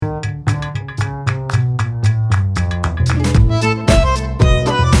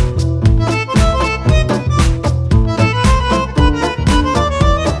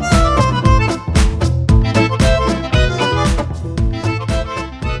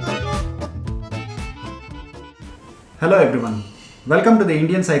Hello everyone. Welcome to the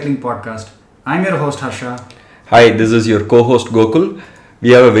Indian Cycling Podcast. I'm your host Harsha. Hi, this is your co-host Gokul.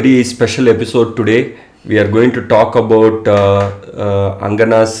 We have a very special episode today. We are going to talk about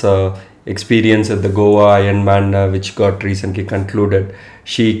Angana's experience at the Goa Ironman, which got recently concluded.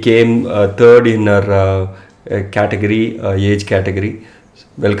 She came third in her age category.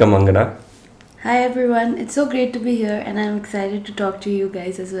 Welcome, Angana. Hi everyone, it's so great to be here and I'm excited to talk to you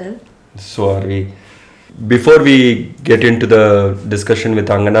guys as well. So are we. Before we get into the discussion with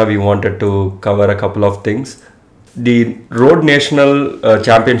Angana, we wanted to cover a couple of things. The Road National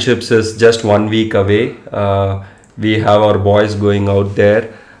Championships is just 1 week away. We have our boys going out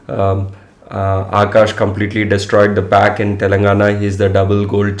there. Akash completely destroyed the pack in Telangana. He's the double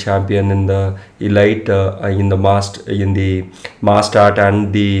gold champion in the elite, in the mass start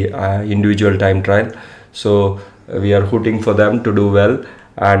and the individual time trial. So we are hooting for them to do well,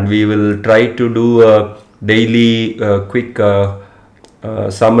 and we will try to do a daily quick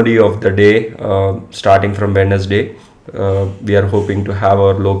summary of the day starting from Wednesday. We are hoping to have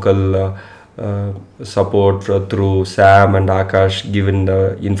our local support through Sam and Akash given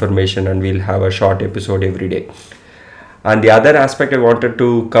the information, and we'll have a short episode every day. And the other aspect I wanted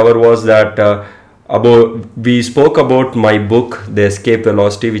to cover was that we spoke about my book, The Escape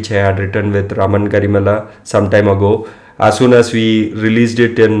Velocity, which I had written with Raman Garimala some time ago. As soon as we released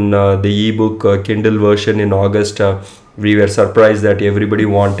it in the ebook Kindle version in August, we were surprised that everybody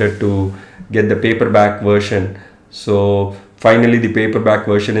wanted to get the paperback version. So finally the paperback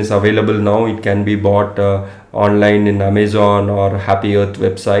version is available now. It can be bought online in Amazon or Happy Earth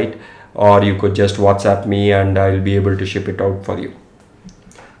website, or you could just WhatsApp me and I'll be able to ship it out for you.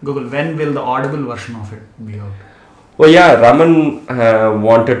 Google, when will the audible version of it be out? Oh yeah, Raman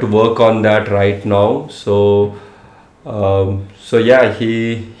wanted to work on that right now. So yeah,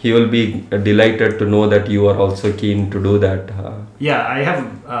 he will be delighted to know that you are also keen to do that. Yeah, I have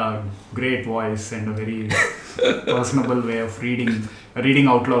a great voice and a very personable way of reading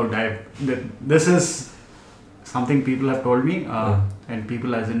out loud. This is something people have told me, and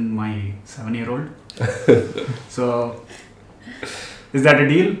people as in my 7-year-old. So, is that a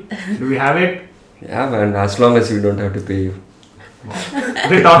deal? Do we have it? Yeah, man, as long as you don't have to pay you.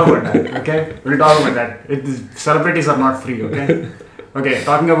 We'll talk about that, okay? We'll talk about that. Celebrities are not free, okay? Okay,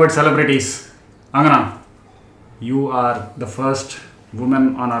 talking about celebrities. Angana, you are the first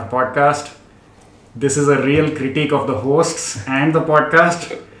woman on our podcast. This is a real critique of the hosts and the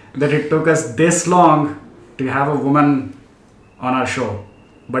podcast that it took us this long to have a woman on our show.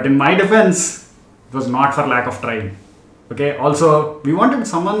 But in my defense, it was not for lack of trying. Okay, also, we wanted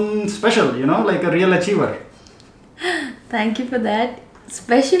someone special, like a real achiever. Thank you for that.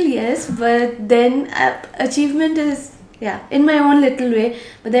 Special, yes, but then achievement is, in my own little way.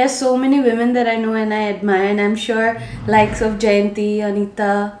 But there are so many women that I know and I admire, and I'm sure likes of Jayanti,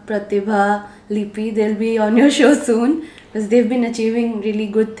 Anita, Pratibha, Lipi, they'll be on your show soon because they've been achieving really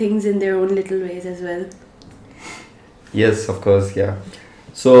good things in their own little ways as well. Yes, of course, yeah.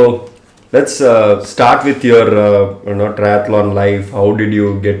 So let's start with your triathlon life. How did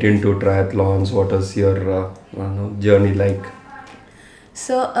you get into triathlons? What was your journey like?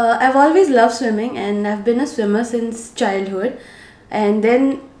 So I've always loved swimming and I've been a swimmer since childhood, and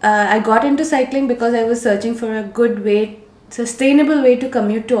then I got into cycling because I was searching for a good way, sustainable way to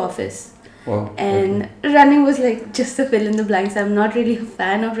commute to office. Wow, and running was like just a fill in the blanks. I'm not really a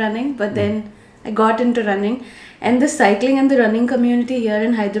fan of running, but then I got into running, and the cycling and the running community here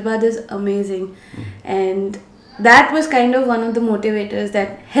in Hyderabad is amazing. And that was kind of one of the motivators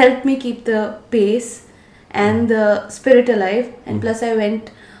that helped me keep the pace and the spirit alive. And plus I went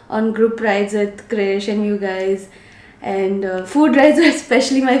on group rides with Krish and you guys, and food rides are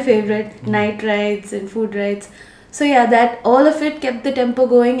especially my favorite, night rides and food rides. So that all of it kept the tempo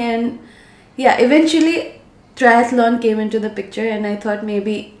going, and eventually triathlon came into the picture, and I thought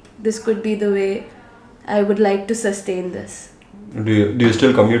maybe this could be the way I would like to sustain this. Do you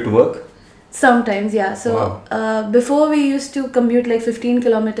still commute to work? Sometimes, yeah. So before we used to commute like 15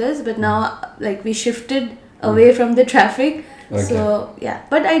 kilometers, but now like we shifted away from the traffic. Okay. So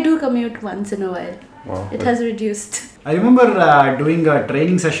but I do commute once in a while. Wow. It has reduced. I remember doing a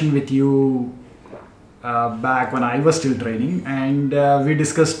training session with you back when I was still training, and we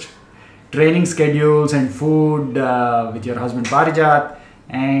discussed training schedules and food with your husband Parijat,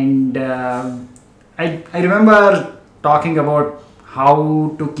 and I remember talking about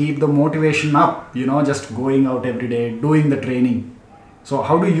how to keep the motivation up, just going out every day, doing the training. So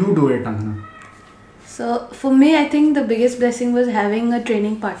how do you do it, Angana? So for me, I think the biggest blessing was having a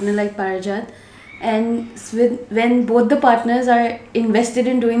training partner like Parijat. And when both the partners are invested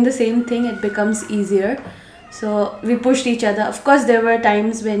in doing the same thing, it becomes easier. So we pushed each other. Of course, there were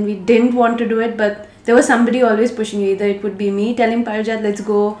times when we didn't want to do it, but there was somebody always pushing you. Either it would be me telling Parijat, let's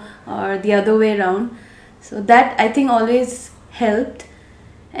go, or the other way around. So that I think always helped.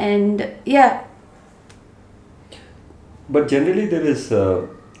 And yeah. But generally, there is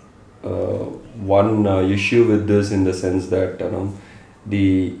one issue with this in the sense that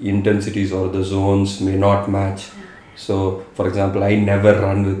the intensities or the zones may not match. So, for example, I never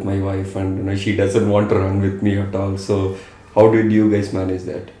run with my wife, and she doesn't want to run with me at all. So, how did you guys manage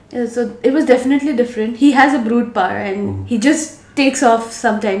that? Yeah, so it was definitely different. He has a brute power, and he just takes off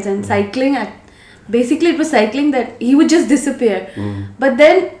sometimes. And cycling, basically, it was cycling that he would just disappear. But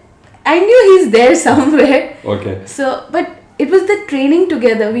then I knew he's there somewhere. Okay. So, but it was the training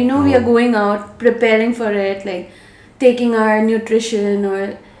together. We know we are going out, preparing for it, like taking our nutrition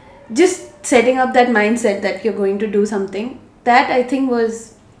or just setting up that mindset that you're going to do something. That I think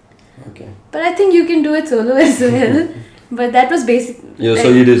was. Okay. But I think you can do it solo as well. But that was basic. Yeah, so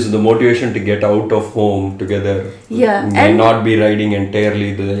it is the motivation to get out of home together. Yeah. May And not be riding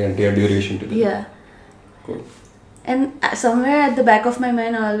entirely the entire duration together. yeah. Cool. And somewhere at the back of my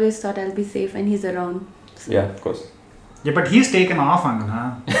mind, I always thought I'll be safe when he's around. So. Yeah, of course. Yeah, but he's taken off,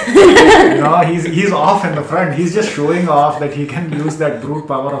 Angana. He's off in the front. He's just showing off that he can use that brute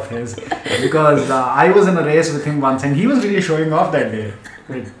power of his. Because I was in a race with him once, and he was really showing off that day.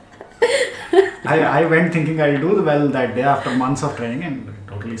 Like, I went thinking I'll do well that day after months of training, and it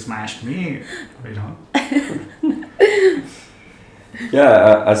totally smashed me.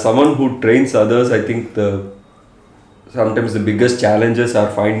 Yeah, as someone who trains others, I think sometimes the biggest challenges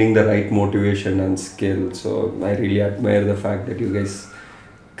are finding the right motivation and skill. So I really admire the fact that you guys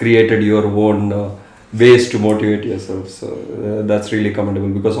created your own ways to motivate yourself. So that's really commendable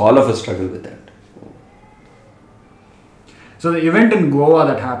because all of us struggle with that. So the event in Goa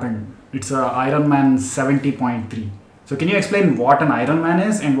that happened, it's a Ironman 70.3. So can you explain what an Ironman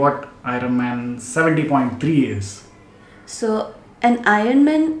is and what Ironman 70.3 is? So an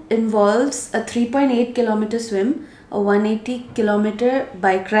Ironman involves a 3.8 kilometer swim, a 180 kilometer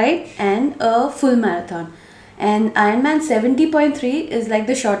bike ride, and a full marathon. And Ironman 70.3 is like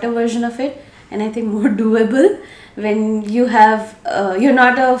the shorter version of it, and I think more doable when you have you're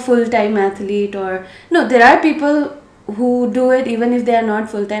not a full-time athlete, or no, there are people who do it even if they are not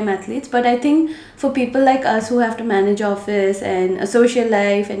full-time athletes, but I think for people like us who have to manage office and a social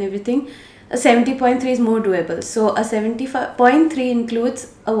life and everything, a 70.3 is more doable. So a 70.3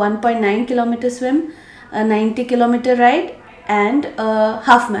 includes a 1.9 kilometer swim, a 90 kilometer ride, and a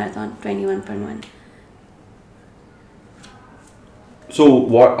half marathon, 21.1. So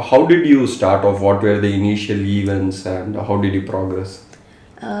how did you start off? What were the initial events and how did you progress?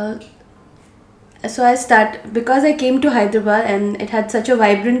 So because I came to Hyderabad and it had such a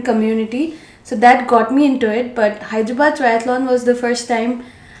vibrant community, so that got me into it. But Hyderabad Triathlon was the first time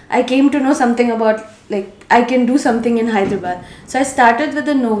I came to know something about, like, I can do something in Hyderabad. So I started with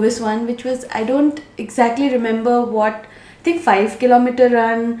the novice one, which was, I don't exactly remember what, I think 5 kilometer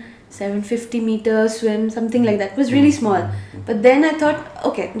run, 750 meter swim, something like that. It was really small. But then I thought,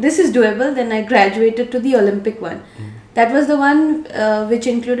 okay, this is doable. Then I graduated to the Olympic one. That was the one which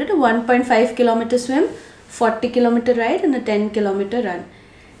included a 1.5 kilometer swim, 40 kilometer ride, and a 10 kilometer run.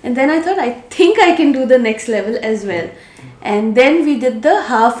 And then I thought, I think I can do the next level as well. And then we did the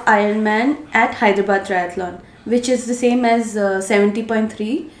half Ironman at Hyderabad Triathlon, which is the same as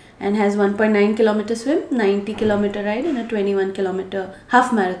 70.3 and has 1.9 kilometer swim, 90 kilometer ride, and a 21 kilometer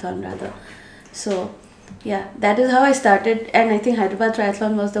half marathon rather. So yeah, that is how I started, and I think Hyderabad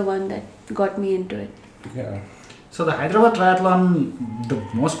Triathlon was the one that got me into it. Yeah. So the Hyderabad Triathlon, the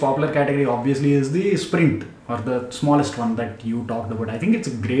most popular category obviously is the sprint, or the smallest one that you talked about. I think it's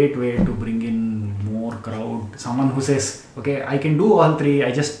a great way to bring in more crowd. Someone who says, okay, I can do all three,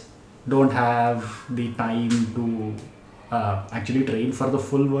 I just don't have the time to actually train for the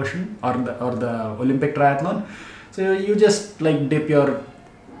full version or the Olympic triathlon. So you just like dip your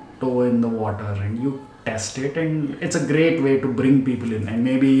toe in the water and you test it, and it's a great way to bring people in and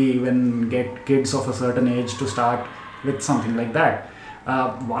maybe even get kids of a certain age to start with something like that.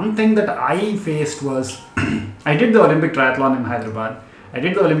 One thing that I faced was I did the Olympic triathlon in Hyderabad, I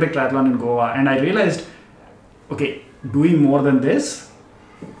did the Olympic triathlon in Goa, and I realized, okay, doing more than this,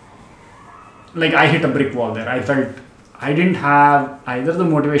 like I hit a brick wall there. I felt I didn't have either the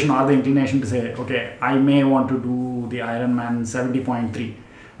motivation or the inclination to say, okay, I may want to do the Ironman 70.3,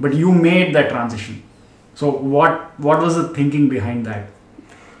 but you made that transition. So what was the thinking behind that?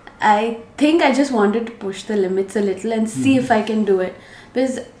 I think I just wanted to push the limits a little and see if I can do it.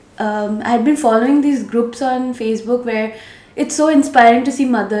 Because I had been following these groups on Facebook where it's so inspiring to see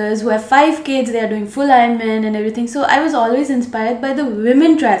mothers who have 5 kids, they are doing full Ironman and everything. So I was always inspired by the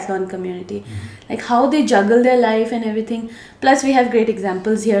women triathlon community, like how they juggle their life and everything. Plus we have great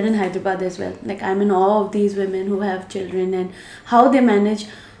examples here in Hyderabad as well. Like I'm in awe of these women who have children and how they manage.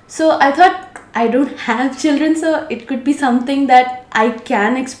 So I thought, I don't have children, so it could be something that I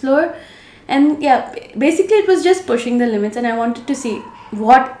can explore. And yeah, basically it was just pushing the limits, and I wanted to see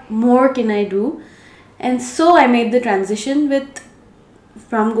what more can I do. And so I made the transition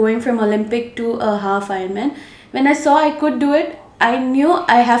from going from Olympic to a half Ironman. When I saw I could do it, I knew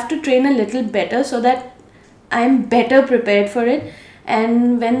I have to train a little better so that I'm better prepared for it.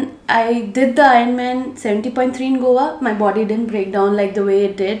 And when I did the Ironman 70.3 in Goa, my body didn't break down like the way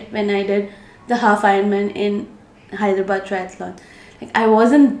it did when I did the half Ironman in Hyderabad triathlon. Like I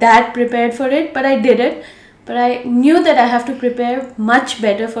wasn't that prepared for it, but I did it. But I knew that I have to prepare much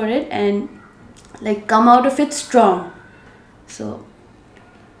better for it and like come out of it strong. So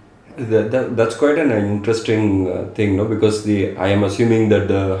that's quite an interesting thing, no? Because I am assuming that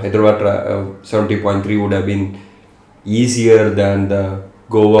the Hyderabad 70.3 would have been easier than the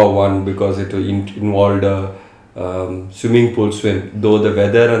Goa one because it involved a swimming pool swim. Though the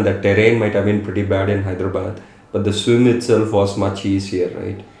weather and the terrain might have been pretty bad in Hyderabad, but the swim itself was much easier,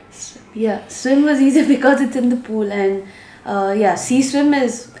 right? Yeah, swim was easier because it's in the pool, and sea swim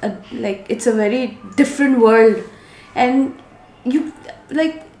is it's a very different world, and you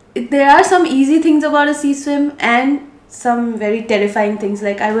like there are some easy things about a sea swim and some very terrifying things.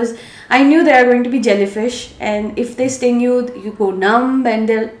 Like I knew there are going to be jellyfish, and if they sting you, you go numb, and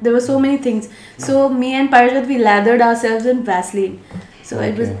there were so many things. So me and Parajat, we lathered ourselves in Vaseline. So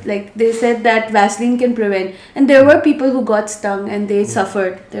it was like they said that Vaseline can prevent, and there were people who got stung and they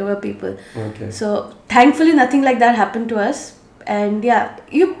suffered. There were people. So thankfully nothing like that happened to us. And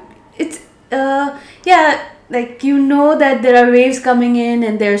like you know that there are waves coming in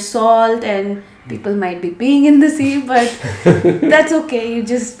and there's salt and people might be peeing in the sea, but that's okay.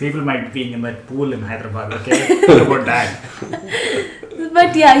 People might be peeing in that pool in Hyderabad. Okay, what about that?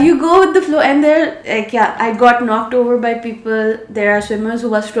 But yeah, you go with the flow, and I got knocked over by people. There are swimmers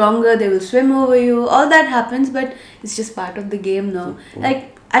who are stronger, they will swim over you. All that happens, but it's just part of the game now.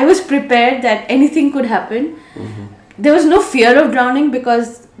 Like I was prepared that anything could happen. There was no fear of drowning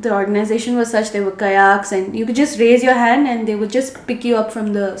because the organization was such. There were kayaks, and you could just raise your hand and they would just pick you up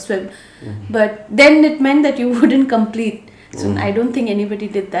from the swim. But then it meant that you wouldn't complete. So I don't think anybody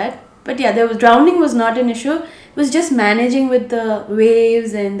did that. But yeah, drowning was not an issue. It was just managing with the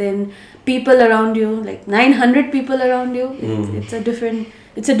waves and then people around you, like 900 people around you. It's a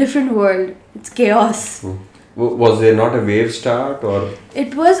different world. It's chaos. Was there not a wave start or?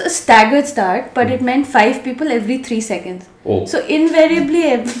 It was a staggered start, but it meant 5 people every 3 seconds. Oh. So invariably,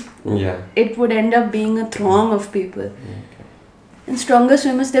 it would end up being a throng of people. And stronger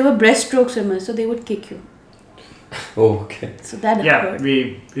swimmers, they were breaststroke swimmers, so they would kick you. Oh, okay. So that hurt.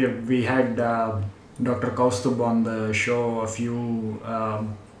 We had Dr. Kaustub on the show a few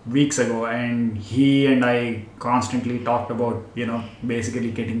weeks ago, and he and I constantly talked about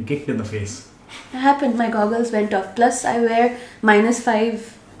basically getting kicked in the face. It happened. My goggles went off. Plus, I wear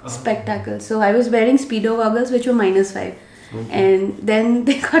 -5 spectacles. So I was wearing Speedo goggles, which were -5. And then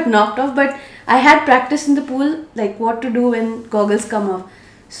they got knocked off. But I had practice in the pool, like what to do when goggles come off.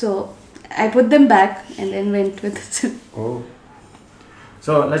 So I put them back and then went with the swim. Oh.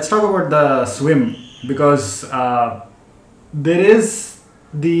 So let's talk about the swim, because there is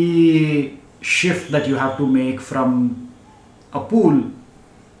the shift that you have to make from a pool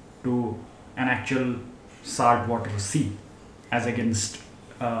to an actual saltwater sea, as against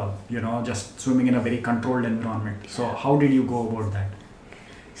just swimming in a very controlled environment. So how did you go about that?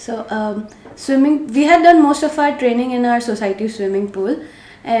 So swimming, we had done most of our training in our society swimming pool,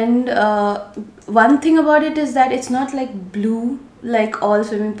 and one thing about it is that it's not like blue like all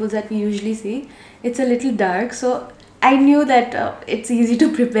swimming pools that we usually see. It's a little dark, so I knew that it's easy to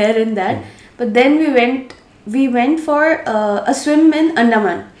prepare in that. But then we went for a swim in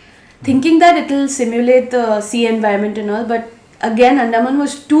Andaman, thinking that it will simulate the sea environment and all, but again Andaman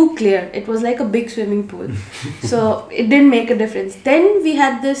was too clear. It was like a big swimming pool. So it didn't make a difference. Then we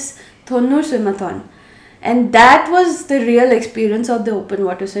had this Thonnur swimathon, and that was the real experience of the open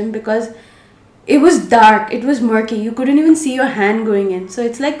water swim, because it was dark, it was murky, you couldn't even see your hand going in. So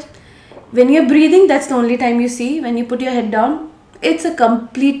it's like when you're breathing, that's the only time you see. When you put your head down, it's a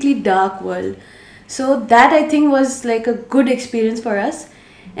completely dark world. So that I think was like a good experience for us.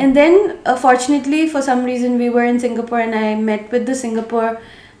 And then fortunately, for some reason, we were in Singapore, and I met with the Singapore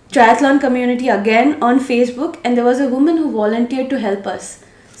triathlon community again on Facebook, and there was a woman who volunteered to help us.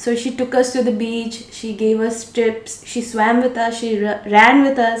 So she took us to the beach, she gave us trips, she swam with us, she ran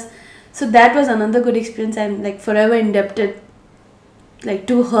with us. So that was another good experience. I'm like forever indebted like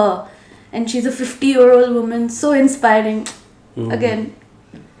to her. And she's a 50-year-old woman, so inspiring. Again,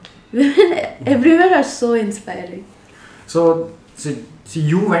 women everywhere are so inspiring. So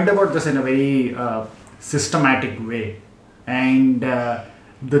you went about this in a very systematic way. And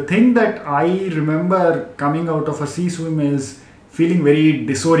the thing that I remember coming out of a sea swim is feeling very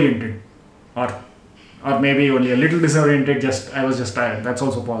disoriented, or maybe only a little disoriented. I was just tired. That's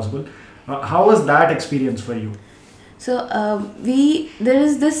also possible. How was that experience for you? So there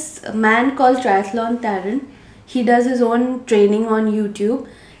is this man called Triathlon Taran. He does his own training on YouTube.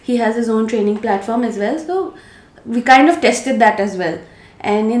 He has his own training platform as well. So we kind of tested that as well.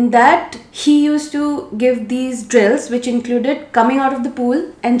 And in that, he used to give these drills, which included coming out of the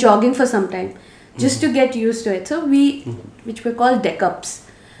pool and jogging for some time, just to get used to it. So which were called deck ups.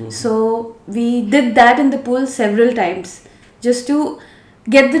 So we did that in the pool several times, just to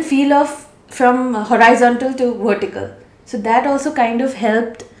get the feel of from horizontal to vertical. So that also kind of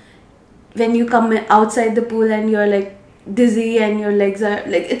helped when you come outside the pool and you're like dizzy and your legs are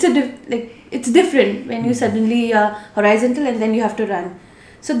like it's different when you suddenly horizontal and then you have to run.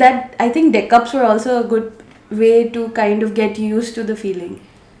 So that I think deck ups were also a good way to kind of get used to the feeling.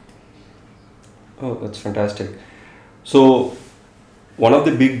 Oh, that's fantastic. So one of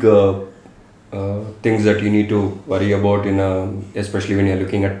the big things that you need to worry about especially when you're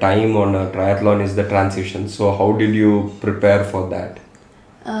looking at time on a triathlon is the transition. So how did you prepare for that?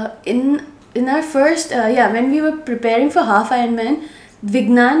 In our first when we were preparing for half Ironman,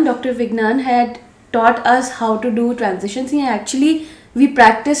 Dr. Vignan had taught us how to do transitions. We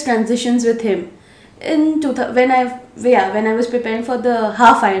practiced transitions with him when I was preparing for the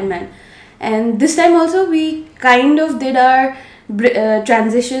half Ironman, and this time also we kind of did our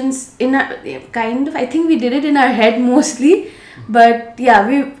transitions in our I think we did it in our head mostly, but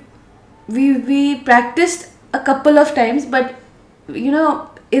we practiced a couple of times, but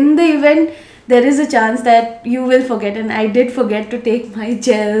in the event there is a chance that you will forget, and I did forget to take my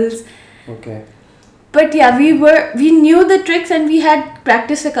gels. Okay. But we knew the tricks and we had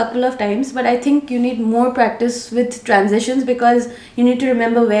practiced a couple of times, but I think you need more practice with transitions because you need to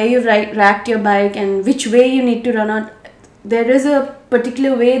remember where you've racked your bike and which way you need to run on. There is a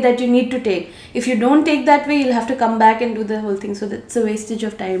particular way that you need to take. If you don't take that way, you'll have to come back and do the whole thing. So that's a wastage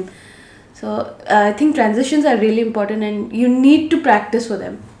of time. So I think transitions are really important and you need to practice for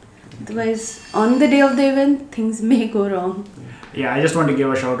them. Otherwise, on the day of the event, things may go wrong. Yeah, I just want to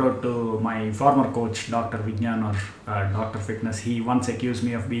give a shout out to my former coach, Dr. Vignan or Dr. Fitness. He once accused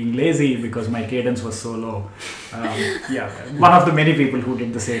me of being lazy because my cadence was so low. One of the many people who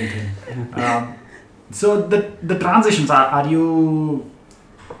did the same thing. So the transitions, are you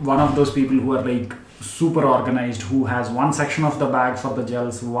one of those people who are like super organized, who has one section of the bag for the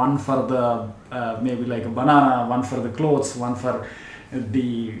gels, one for the maybe like a banana, one for the clothes, one for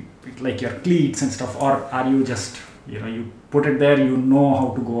the like your cleats and stuff, or are you just you put it there, you know how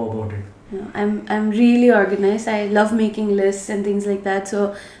to go about it? I'm really organized. I love making lists and things like that.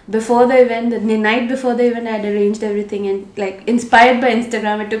 So before the event, the night before the event, I had arranged everything and like inspired by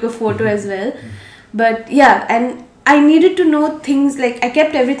Instagram, I took a photo as well. But and I needed to know things like I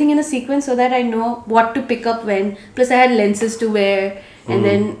kept everything in a sequence so that I know what to pick up when. Plus I had lenses to wear, and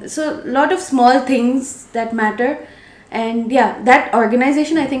then so a lot of small things that matter. And that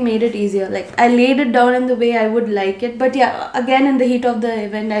organization I think made it easier. Like I laid it down in the way I would like it. But again in the heat of the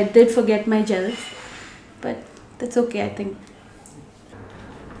event I did forget my gels. But that's okay, I think.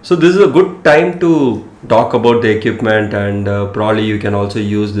 So this is a good time to talk about the equipment, and probably you can also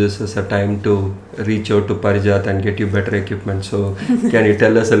use this as a time to reach out to Parijat and get you better equipment. So can you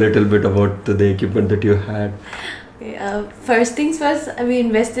tell us a little bit about the equipment that you had? Okay, first things first, we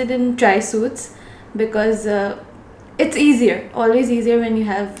invested in tri-suits because it's always easier when you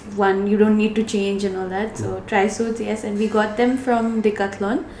have one, you don't need to change and all that. So tri-suits, yes, and we got them from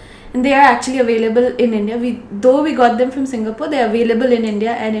Decathlon. And they are actually available in India. Though we got them from Singapore, they are available in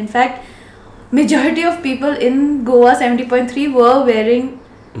India. And in fact, majority of people in Goa 70.3 were wearing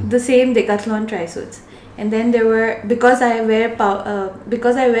the same Decathlon tri-suits. And then there were, because I wear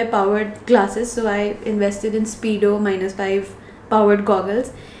powered glasses, so I invested in Speedo -5 powered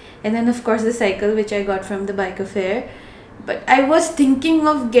goggles. And then of course the cycle, which I got from the Bike Affair. But I was thinking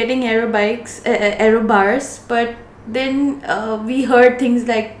of getting aero bars, but then we heard things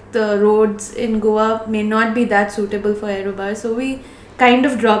like the roads in Goa may not be that suitable for aero bars, so we kind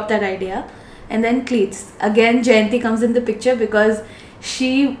of dropped that idea. And then cleats. Again, Jayanti comes in the picture because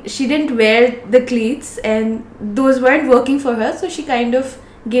she didn't wear the cleats and those weren't working for her, so she kind of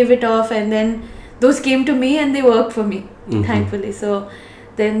gave it off, and then those came to me and they worked for me, thankfully. So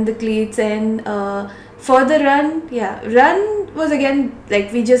then the cleats, and for the run was again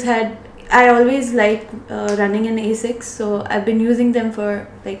like we just had. I always like running in Asics, so I've been using them for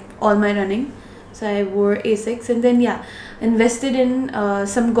like all my running. So I wore Asics, and then invested in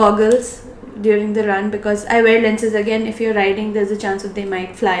some goggles during the run, because I wear lenses again. If you're riding, there's a chance that they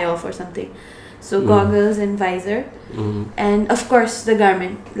might fly off or something. So goggles and visor, and of course the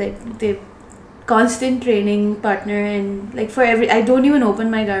Garmin, like the constant training partner, and like for every, I don't even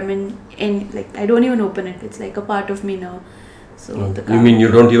open my Garmin, and like I don't even open it. It's like a part of me now. So you mean you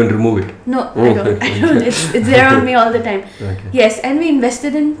don't even remove it? No, I don't. It's there on me all the time. Okay. Yes, and we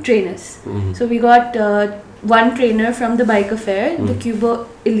invested in trainers. So we got one trainer from the bike affair, the Cubo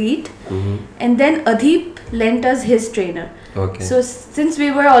Elite, and then Adheep lent us his trainer. Okay. So since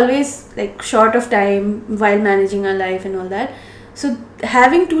we were always like short of time while managing our life and all that, so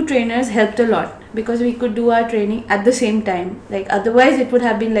having two trainers helped a lot, because we could do our training at the same time. Like otherwise it would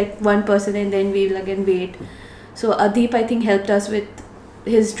have been like one person and then we will again wait. So Adheep, I think, helped us with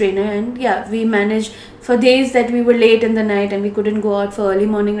his trainer, and we managed for days that we were late in the night and we couldn't go out for early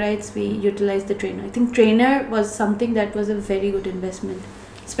morning rides. We utilized the trainer. I think trainer was something that was a very good investment,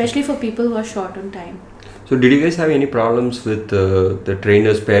 especially for people who are short on time. So did you guys have any problems with the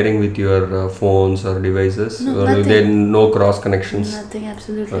trainers pairing with your phones or devices? No, or nothing. there no cross connections? Nothing,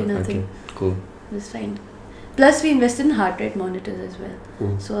 absolutely nothing. Okay, cool. It was fine. Plus, we invested in heart rate monitors as well.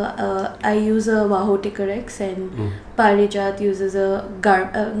 So I use a Wahoo TickerX, and Parijat uses a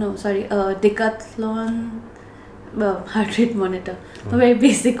Decathlon heart rate monitor, a very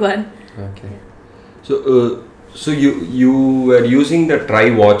basic one. Okay. So you were using the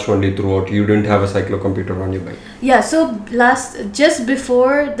Tri watch only throughout. You didn't have a cyclocomputer on your bike. Yeah. So just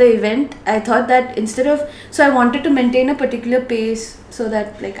before the event, I thought that I wanted to maintain a particular pace so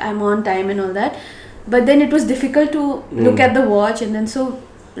that like I'm on time and all that. But then it was difficult to look at the watch, and then so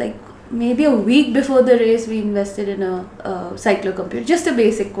like maybe a week before the race we invested in a cyclocomputer, just a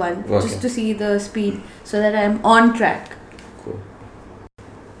basic one, just to see the speed so that I'm on track. Cool.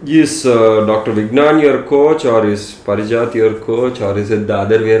 Is Dr. Vignan your coach, or is Parijat your coach, or is it the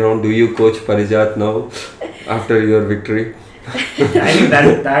other way around? Do you coach Parijat now after your victory? I think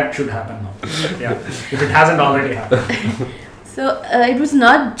that should happen now. Yeah, if it hasn't already happened. So it was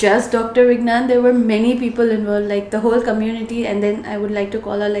not just Dr. Vignan. There were many people involved, like the whole community, and then I would like to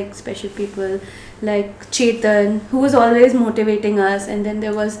call out like special people like Chetan, who was always motivating us, and then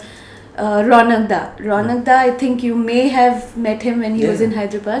there was Ronak Da. Ronak Da, I think you may have met him when he was in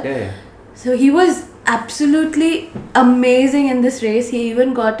Hyderabad. Yeah. So he was absolutely amazing in this race. He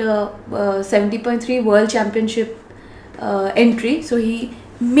even got a 70.3 World Championship entry. So he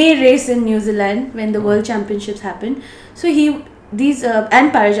may race in New Zealand when the World Championships happen. So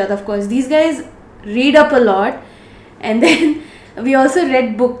and Parijat, of course, these guys read up a lot, and then we also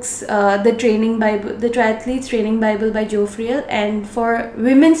read books, the Training Bible, the Triathletes Training Bible by Joe Friel, and for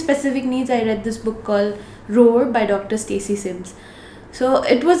women specific needs, I read this book called Roar by Dr. Stacey Sims. So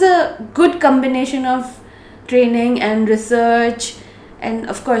it was a good combination of training and research, and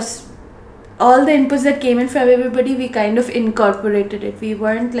of course all the inputs that came in from everybody, we kind of incorporated it. We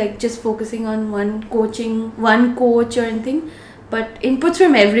weren't like just focusing on one coach or anything, but inputs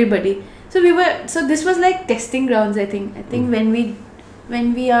from everybody. So this was like testing grounds, I think. I think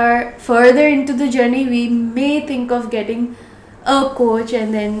when we are further into the journey, we may think of getting a coach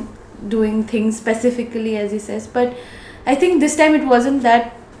and then doing things specifically as he says. But I think this time it wasn't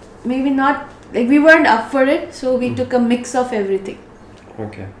that, maybe not, like we weren't up for it, so we took a mix of everything.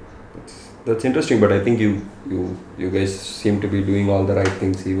 Okay. That's interesting, but I think you guys seem to be doing all the right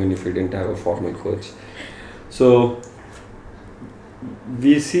things even if you didn't have a formal coach. So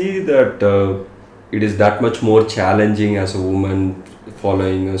we see that it is that much more challenging as a woman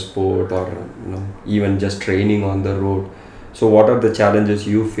following a sport, or even just training on the road. So what are the challenges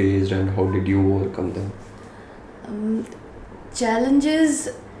you faced and how did you overcome them? Challenges,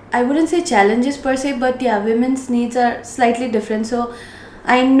 I wouldn't say challenges per se, but women's needs are slightly different. So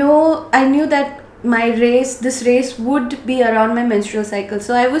I knew that this race would be around my menstrual cycle.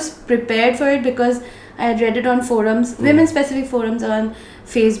 So I was prepared for it because I had read it on forums, women specific forums on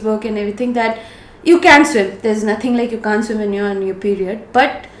Facebook and everything, that you can swim. There's nothing like you can't swim when you're on your period,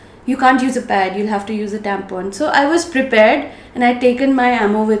 but you can't use a pad, you'll have to use a tampon. So I was prepared and I'd taken my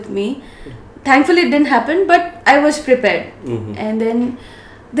ammo with me. Thankfully it didn't happen, but I was prepared. And then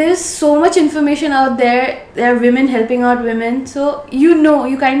there's so much information out there. There are women helping out women, so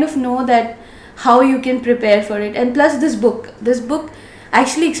you kind of know that how you can prepare for it. And plus this book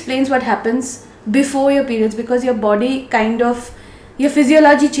actually explains what happens before your periods, because your body kind of, your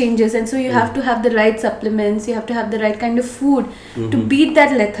physiology changes, and so you have to have the right supplements, you have to have the right kind of food to beat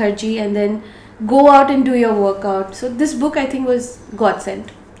that lethargy and then go out and do your workout. So this book, I think, was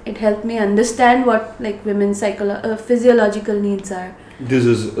godsend. It helped me understand what like women's physiological needs are. This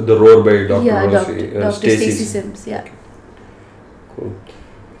is the Roar by Dr. Dr. Stacey Sims. Yeah. Cool.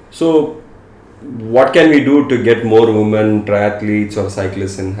 So, what can we do to get more women triathletes or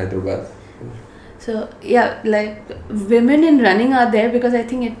cyclists in Hyderabad? So yeah, like women in running are there because I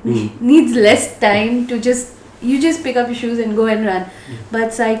think it needs less time to just pick up your shoes and go and run.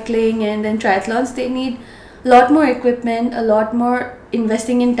 But cycling and then triathlons, they need a lot more equipment, a lot more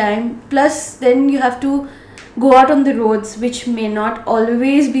investing in time. Plus then you have to go out on the roads, which may not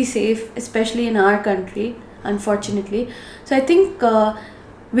always be safe, especially in our country, unfortunately. So I think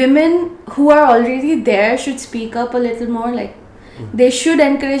women who are already there should speak up a little more. Like they should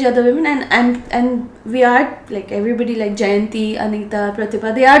encourage other women, and we are like everybody, like Jayanti, Anita,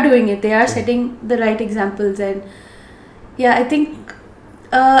 Pratibha, they are doing it. They are setting the right examples, and yeah, I think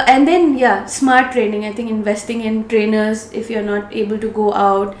and then yeah, smart training. I think investing in trainers if you're not able to go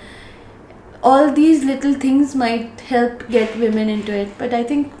out, all these little things might help get women into it. But I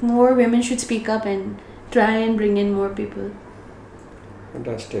think more women should speak up and try and bring in more people.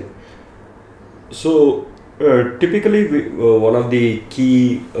 Fantastic. So, typically, one of the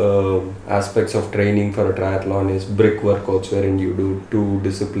key aspects of training for a triathlon is brick workouts, wherein you do 2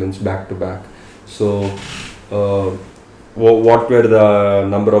 disciplines back to back. So, what were the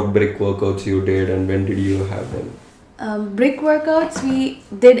number of brick workouts you did, and when did you have them? Brick workouts we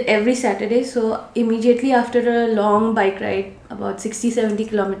did every Saturday. So immediately after a long bike ride, about 60-70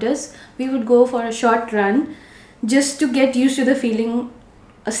 kilometers, we would go for a short run just to get used to the feeling,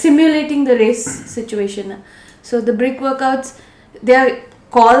 simulating the race situation. So the brick workouts,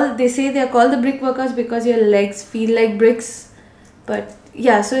 they say they are called the brick workouts because your legs feel like bricks. But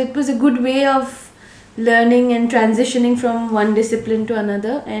yeah, so it was a good way of learning and transitioning from one discipline to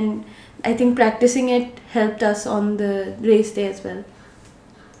another, and I think practicing it helped us on the race day as well.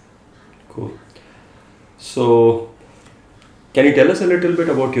 Cool. So, can you tell us a little bit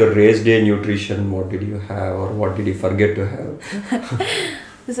about your race day nutrition? What did you have, or what did you forget to have?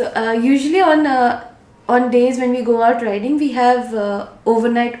 So usually on days when we go out riding, we have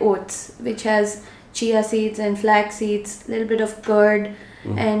overnight oats, which has chia seeds and flax seeds, a little bit of curd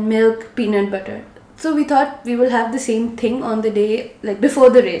and milk, peanut butter. So we thought we will have the same thing on the day, like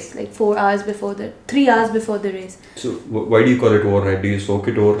before the race, like 3 hours before the race. So why do you call it overnight? Do you soak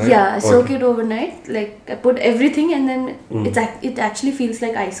it overnight? Yeah, I soak it overnight. Like I put everything, and then it actually feels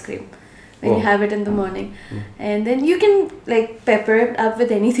like ice cream when you have it in the morning. And then you can like pepper it up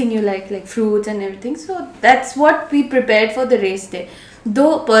with anything you like fruits and everything. So that's what we prepared for the race day.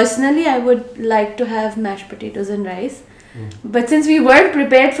 Though personally I would like to have mashed potatoes and rice. But since we weren't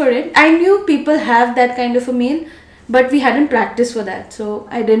prepared for it, I knew people have that kind of a meal, but we hadn't practiced for that. So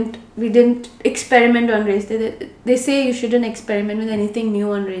we didn't experiment on race day. They say you shouldn't experiment with anything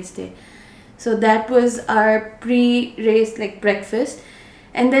new on race day. So that was our pre-race like breakfast.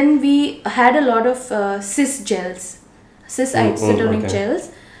 And then we had a lot of cis isotonic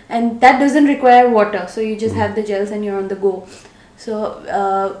gels, and that doesn't require water. So you just have the gels and you're on the go. So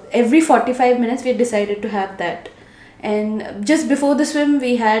every 45 minutes we decided to have that. And just before the swim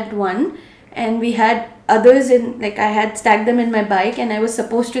we had one, and we had others in, like I had stacked them in my bike, and I was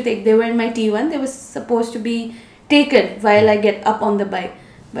supposed to take, they were in my T1, they were supposed to be taken while I get up on the bike.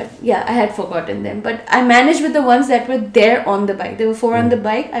 But yeah, I had forgotten them. But I managed with the ones that were there on the bike. There were 4 on the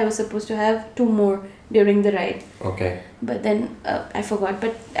bike. I was supposed to have 2 more during the ride. Okay. But then I forgot.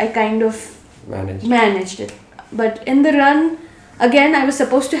 But I kind of managed it. But in the run, again, I was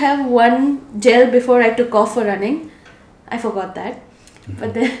supposed to have 1 gel before I took off for running. I forgot that.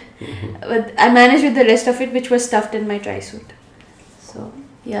 But then but I managed with the rest of it, which was stuffed in my tri-suit. So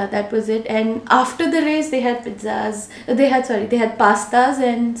yeah, that was it. And after the race, they had pizzas. They had pastas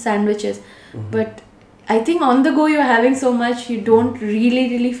and sandwiches. But I think on the go you're having so much, you don't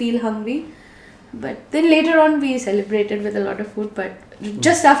really feel hungry. But then later on we celebrated with a lot of food. But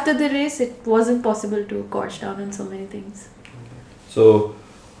just after the race, it wasn't possible to gorge down on so many things. So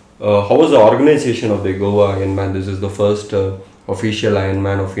how was the organization of the Goa Ironman? This is the first official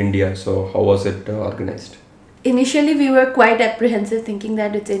Ironman of India. So how was it organized? Initially, we were quite apprehensive, thinking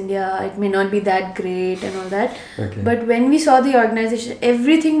that it's India, it may not be that great and all that. Okay. But when we saw the organization,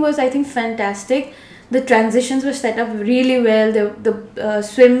 everything was, I think, fantastic. The transitions were set up really well. The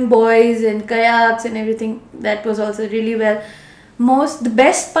swim boys and kayaks and everything, that was also really well. The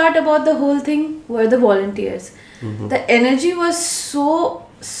best part about the whole thing were the volunteers. The energy was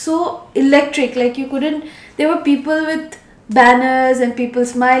so electric. Like there were people with banners and people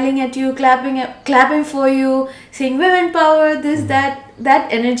smiling at you, clapping for you, saying women power, this,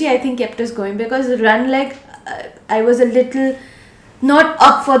 that energy I think kept us going, because the run leg, I was a little not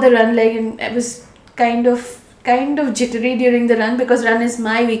up for the run leg, and I was kind of jittery during the run, because run is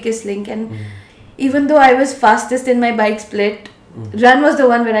my weakest link, and even though I was fastest in my bike split, run was the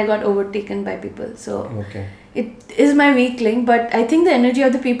one where I got overtaken by people. So it is my weak link, but I think the energy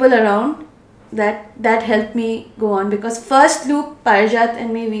of the people around that helped me go on, because first loop Parijat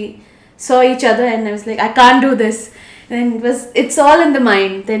and me, we saw each other and I was like, I can't do this. And it's all in the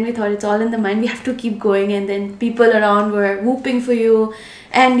mind. Then we thought, it's all in the mind, we have to keep going. And then people around were whooping for you,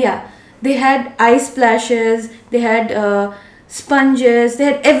 and yeah, they had ice splashes, they had sponges, they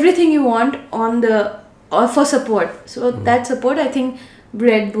had everything you want for support. So that support, I think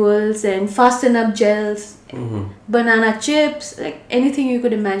Red Bulls and Fasten Up gels, banana chips, like anything you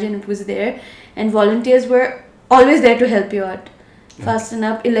could imagine, it was there. And volunteers were always there to help you out. Fasten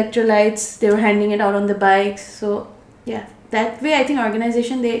Up, electrolytes, they were handing it out on the bikes. So yeah, that way I think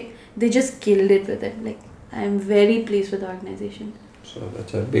organization, they just killed it with it. Like, I'm very pleased with the organization. So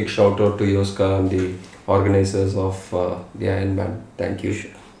that's a big shout out to Yoska and the organizers of the Ironman. Thank you.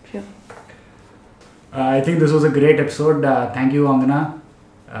 Sure. I think this was a great episode. Thank you, Angana,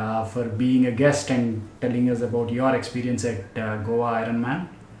 for being a guest and telling us about your experience at Goa Ironman.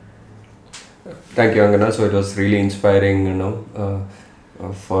 Thank you, Angana. So it was really inspiring,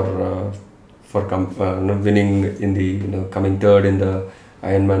 for winning in the coming third in the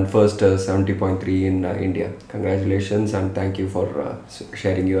Ironman first 70.3 in India. Congratulations, and thank you for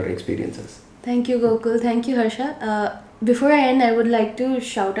sharing your experiences. Thank you, Gokul. Thank you, Harsha. Before I end, I would like to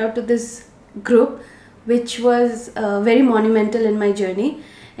shout out to this group, which was very monumental in my journey.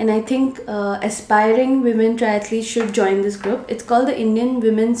 And I think aspiring women triathletes should join this group. It's called the Indian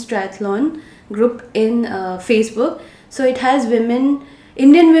Women's Triathlon group in Facebook. So it has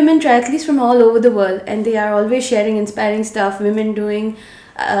Indian women triathletes from all over the world, and they are always sharing inspiring stuff, women doing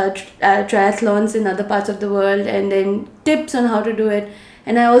triathlons in other parts of the world, and then tips on how to do it.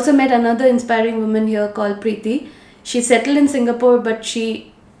 And I also met another inspiring woman here called Preeti. She settled in Singapore, but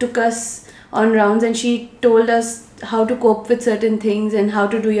she took us on rounds and she told us how to cope with certain things and how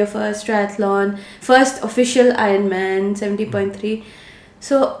to do your first triathlon, first official Ironman 70.3.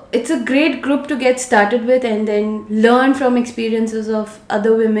 So it's a great group to get started with and then learn from experiences of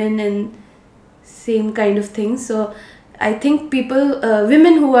other women and same kind of things. So I think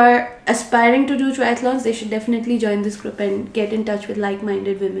women who are aspiring to do triathlons, they should definitely join this group and get in touch with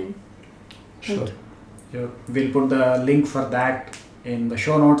like-minded women. Sure. Right. Yeah, we'll put the link for that in the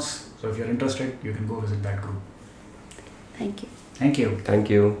show notes. So if you're interested, you can go visit that group. Thank you. Thank you. Thank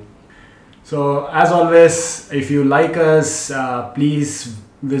you. So as always, if you like us, please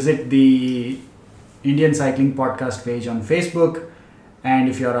visit the Indian Cycling Podcast page on Facebook. And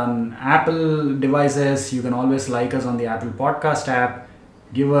if you're on Apple devices, you can always like us on the Apple Podcast app.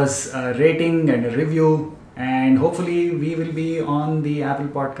 Give us a rating and a review. And hopefully we will be on the Apple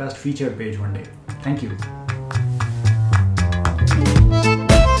Podcast featured page one day. Thank you.